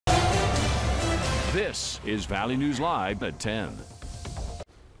This is Valley News Live at 10.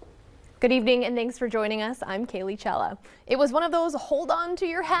 Good evening and thanks for joining us. I'm Kaylee Chella. It was one of those hold on to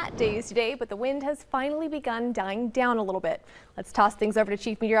your hat days today, but the wind has finally begun dying down a little bit. Let's toss things over to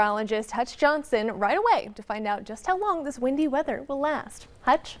Chief Meteorologist Hutch Johnson right away to find out just how long this windy weather will last.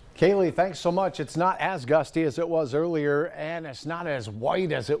 Hutch? Kaylee, thanks so much. It's not as gusty as it was earlier, and it's not as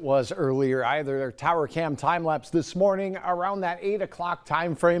white as it was earlier either. Their tower cam time lapse this morning around that 8 o'clock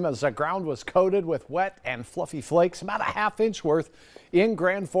time frame as the ground was coated with wet and fluffy flakes, about a ½ inch worth in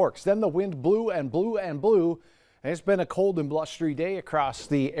Grand Forks. Then the wind blew and blew and blew. And it's been a cold and blustery day across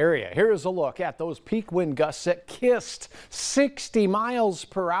the area. Here is a look at those peak wind gusts that kissed 60 miles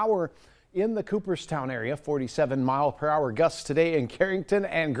per hour in the Cooperstown area. 47-mile-per-hour gusts today in Carrington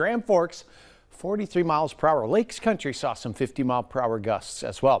and Grand Forks. 43 miles per hour. Lakes Country saw some 50-mile-per-hour gusts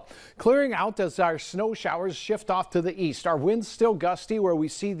as well. Clearing out as our snow showers shift off to the east. Our winds still gusty where we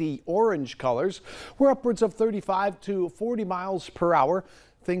see the orange colors. We're upwards of 35 to 40 miles per hour.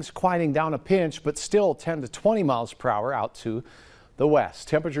 Things quieting down a pinch, but still 10 to 20 miles per hour out to the west.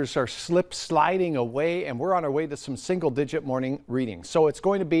 Temperatures are sliding away, and we're on our way to some single-digit morning readings. So it's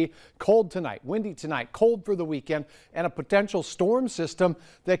going to be cold tonight, windy tonight, cold for the weekend, and a potential storm system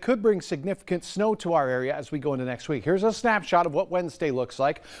that could bring significant snow to our area as we go into next week. Here's a snapshot of what Wednesday looks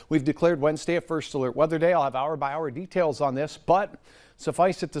like. We've declared Wednesday a first alert weather day. I'll have hour-by-hour details on this, but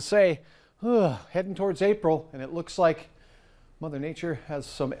suffice it to say, heading towards April, and it looks like Mother Nature has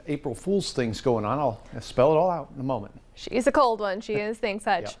some April Fool's things going on. I'll spell it all out in a moment. She's a cold one. She is. Thanks,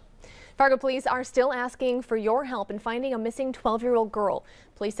 Hutch. Yep. Fargo police are still asking for your help in finding a missing 12-year-old girl.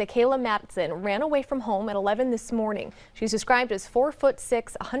 Police say Kayla Matson ran away from home at 11 this morning. She's described as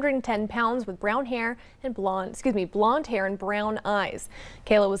 4'6", 110 pounds with brown hair and blonde hair and brown eyes.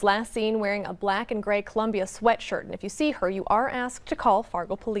 Kayla was last seen wearing a black and gray Columbia sweatshirt. And if you see her, you are asked to call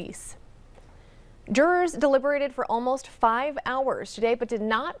Fargo police. Jurors deliberated for almost 5 hours today but did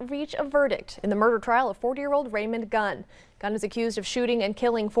not reach a verdict in the murder trial of 40-year-old Raymond Gunn. Gunn is accused of shooting and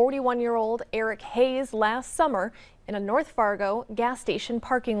killing 41-year-old Eric Hayes last summer in a North Fargo gas station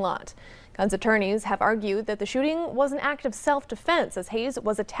parking lot. Gunn's attorneys have argued that the shooting was an act of self-defense as Hayes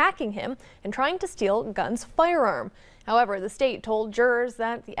was attacking him and trying to steal Gunn's firearm. However, the state told jurors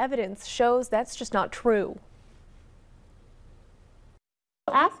that the evidence shows that's just not true.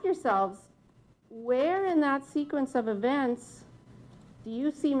 Ask yourselves, where in that sequence of events do you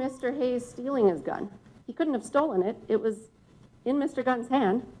see Mr. Hayes stealing his gun? He couldn't have stolen it. It was in Mr. Gunn's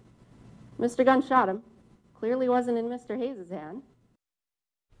hand. Mr. Gunn shot him. Clearly wasn't in Mr. Hayes' hand.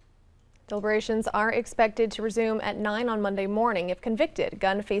 Deliberations are expected to resume at 9 on Monday morning. If convicted,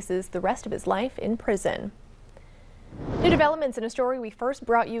 Gunn faces the rest of his life in prison. New developments in a story we first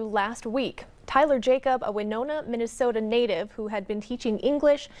brought you last week. Tyler Jacob, a Winona, Minnesota native who had been teaching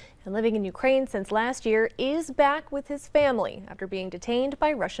English and living in Ukraine since last year, is back with his family after being detained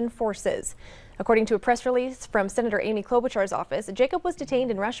by Russian forces. According to a press release from Senator Amy Klobuchar's office, Jacob was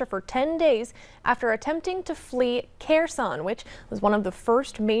detained in Russia for 10 days after attempting to flee Kherson, which was one of the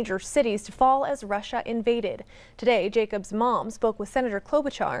first major cities to fall as Russia invaded. Today, Jacob's mom spoke with Senator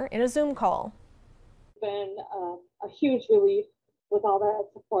Klobuchar in a Zoom call. Been a huge relief with all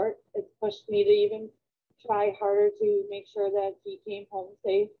that support. It's pushed me to even try harder to make sure that he came home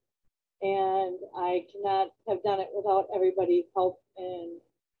safe, and I cannot have done it without everybody's help, and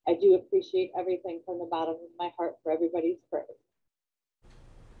I do appreciate everything from the bottom of my heart for everybody's prayers.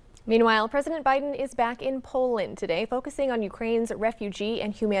 Meanwhile, President Biden is back in Poland today, focusing on Ukraine's refugee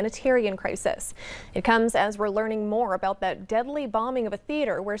and humanitarian crisis. It comes as we're learning more about that deadly bombing of a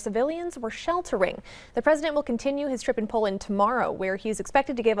theater where civilians were sheltering. The president will continue his trip in Poland tomorrow, where he's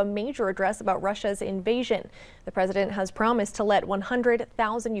expected to give a major address about Russia's invasion. The president has promised to let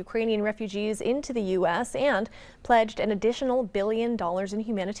 100,000 Ukrainian refugees into the U.S. and pledged an additional $1 billion in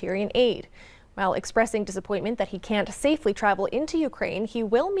humanitarian aid. While expressing disappointment that he can't safely travel into Ukraine, he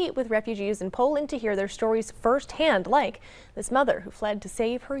will meet with refugees in Poland to hear their stories firsthand, like this mother who fled to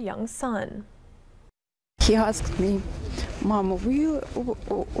save her young son. He asked me, "Mama,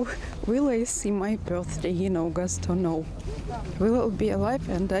 will I see my birthday in August or no? Will I be alive?"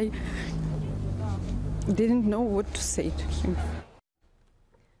 And I didn't know what to say to him.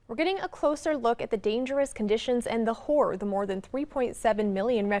 We're getting a closer look at the dangerous conditions and the horror the more than 3.7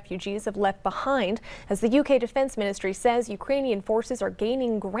 million refugees have left behind, as the UK Defense Ministry says Ukrainian forces are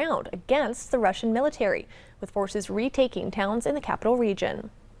gaining ground against the Russian military, with forces retaking towns in the capital region.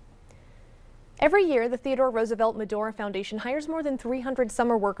 Every year, the Theodore Roosevelt Medora Foundation hires more than 300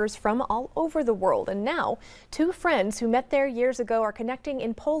 summer workers from all over the world. And now, two friends who met there years ago are connecting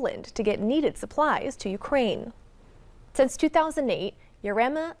in Poland to get needed supplies to Ukraine. Since 2008,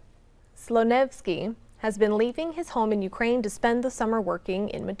 Yarema Slonevsky has been leaving his home in Ukraine to spend the summer working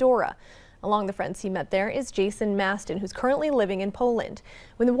in Medora. Among the friends he met there is Jason Maston, who's currently living in Poland.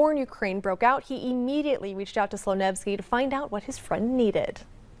 When the war in Ukraine broke out, he immediately reached out to Slonevsky to find out what his friend needed.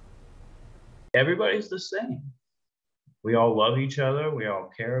 Everybody's the same. We all love each other. We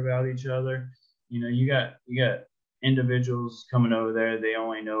all care about each other. You know, you got individuals coming over there, they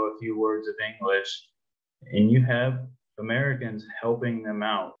only know a few words of English, and you have Americans helping them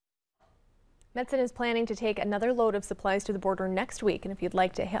out. Metzen is planning to take another load of supplies to the border next week, and if you'd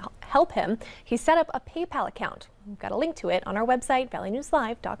like to help him, he set up a PayPal account. We've got a link to it on our website,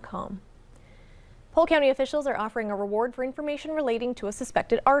 valleynewslive.com. Polk County officials are offering a reward for information relating to a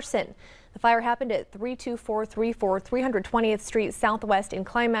suspected arson. The fire happened at 32434 320th Street Southwest in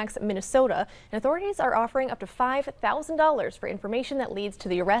Climax, Minnesota, and authorities are offering up to $5,000 for information that leads to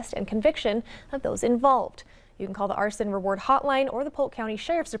the arrest and conviction of those involved. You can call the Arson Reward Hotline or the Polk County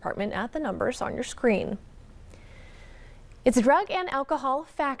Sheriff's Department at the numbers on your screen. It's Drug and Alcohol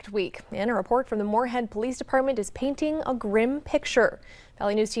Fact Week, and a report from the Moorhead Police Department is painting a grim picture.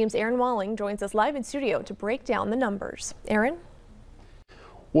 Valley News Team's Aaron Walling joins us live in studio to break down the numbers. Aaron?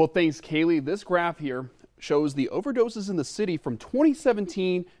 Well, thanks, Kaylee. This graph here shows the overdoses in the city from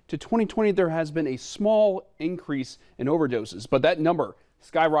 2017 to 2020. There has been a small increase in overdoses, but that number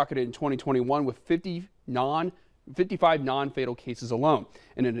skyrocketed in 2021 with 55 non-fatal cases alone,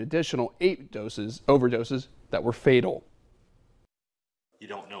 and an additional 8 overdoses that were fatal. You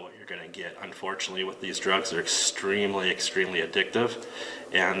don't know what you're going to get. Unfortunately, with these drugs, they're extremely addictive,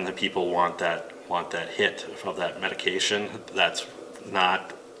 and the people want that hit of that medication that's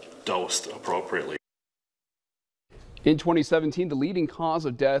not dosed appropriately. In 2017, the leading cause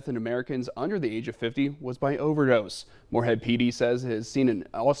of death in Americans under the age of 50 was by overdose. Moorhead PD says it has seen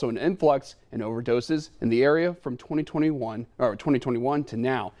also an influx in overdoses in the area from 2021 to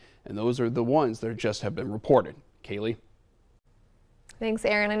now, and those are the ones that just have been reported. Kaylee? Thanks,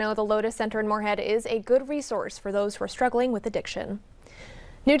 Aaron. I know the Lotus Center in Moorhead is a good resource for those who are struggling with addiction.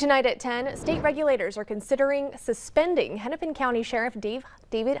 New tonight at 10, state regulators are considering suspending Hennepin County Sheriff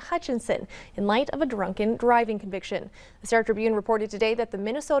David Hutchinson in light of a drunken driving conviction. The Star Tribune reported today that the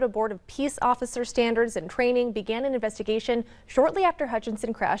Minnesota Board of Peace Officer Standards and Training began an investigation shortly after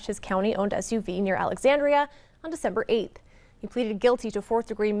Hutchinson crashed his county-owned SUV near Alexandria on December 8th. He pleaded guilty to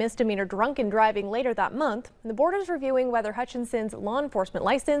 4th-degree misdemeanor drunken driving later that month, and the board is reviewing whether Hutchinson's law enforcement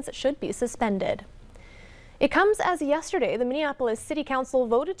license should be suspended. It comes as yesterday the Minneapolis City Council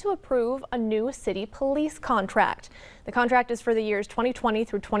voted to approve a new city police contract. The contract is for the years 2020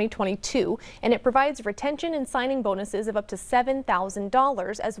 through 2022, and it provides retention and signing bonuses of up to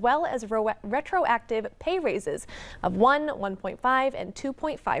 $7,000, as well as retroactive pay raises of 1.5, and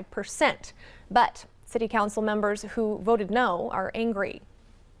 2.5%. But City Council members who voted no are angry.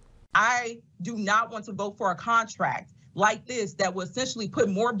 I do not want to vote for a contract like this that will essentially put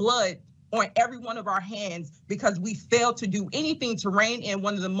more blood on every one of our hands because we failed to do anything to rein in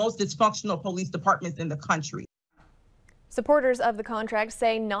one of the most dysfunctional police departments in the country. Supporters of the contract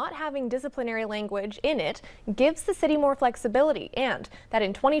say not having disciplinary language in it gives the city more flexibility, and that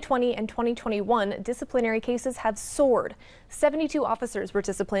in 2020 and 2021, disciplinary cases have soared. 72 officers were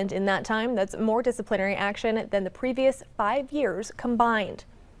disciplined in that time. That's more disciplinary action than the previous 5 years combined.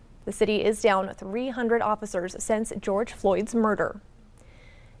 The city is down 300 officers since George Floyd's murder.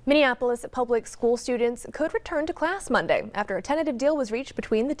 Minneapolis public school students could return to class Monday after a tentative deal was reached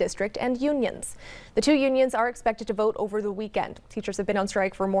between the district and unions. The two unions are expected to vote over the weekend. Teachers have been on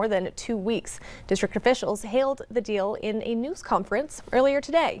strike for more than 2 weeks. District officials hailed the deal in a news conference earlier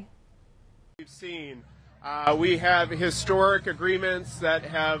today. We have historic agreements that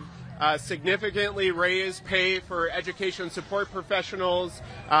have significantly raised pay for education support professionals,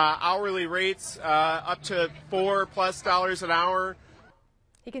 hourly rates up to $4+ an hour.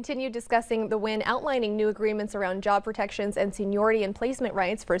 He continued discussing the win, outlining new agreements around job protections and seniority and placement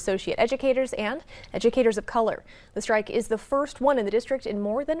rights for associate educators and educators of color. The strike is the first one in the district in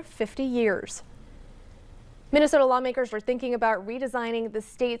more than 50 years. Minnesota lawmakers are thinking about redesigning the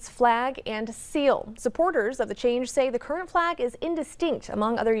state's flag and seal. Supporters of the change say the current flag is indistinct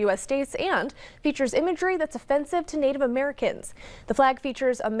among other U.S. states and features imagery that's offensive to Native Americans. The flag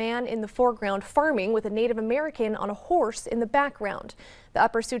features a man in the foreground farming with a Native American on a horse in the background. The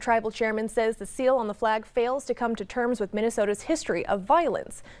Upper Sioux Tribal chairman says the seal on the flag fails to come to terms with Minnesota's history of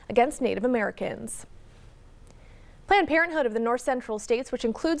violence against Native Americans. Planned Parenthood of the North Central states, which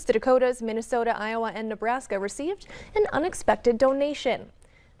includes the Dakotas, Minnesota, Iowa, and Nebraska, received an unexpected donation.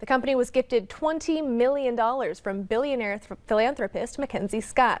 The company was gifted $20 million from billionaire philanthropist Mackenzie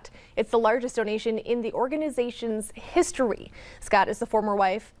Scott. It's the largest donation in the organization's history. Scott is the former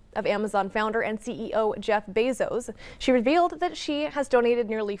wife of Amazon founder and CEO Jeff Bezos. She revealed that she has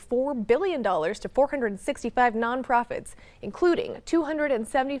donated nearly $4 billion to 465 nonprofits, including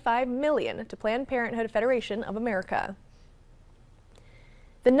 $275 million to Planned Parenthood Federation of America.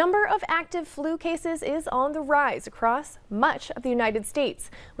 The number of active flu cases is on the rise across much of the United States,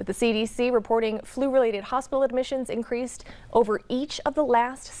 with the CDC reporting flu-related hospital admissions increased over each of the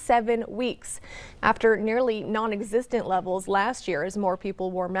last 7 weeks. After nearly non-existent levels last year as more people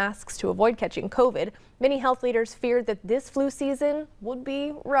wore masks to avoid catching COVID, many health leaders feared that this flu season would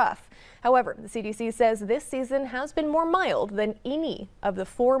be rough. However, the CDC says this season has been more mild than any of the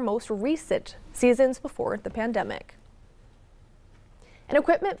 4 most recent seasons before the pandemic. An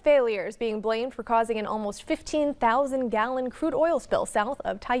equipment failure is being blamed for causing an almost 15,000-gallon crude oil spill south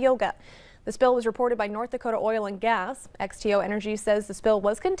of Tioga. The spill was reported by North Dakota Oil and Gas. XTO Energy says the spill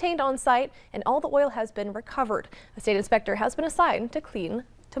was contained on site and all the oil has been recovered. A state inspector has been assigned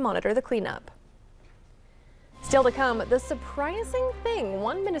to monitor the cleanup. Still to come, the surprising thing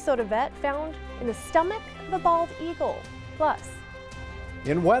one Minnesota vet found in the stomach of a bald eagle. Plus,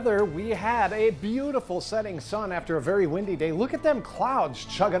 in weather, we had a beautiful setting sun after a very windy day. Look at them clouds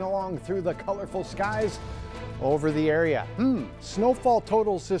chugging along through the colorful skies over the area. Snowfall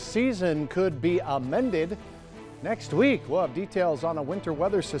totals this season could be amended. Next week, we'll have details on a winter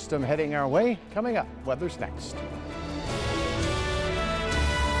weather system heading our way. Coming up, weather's next.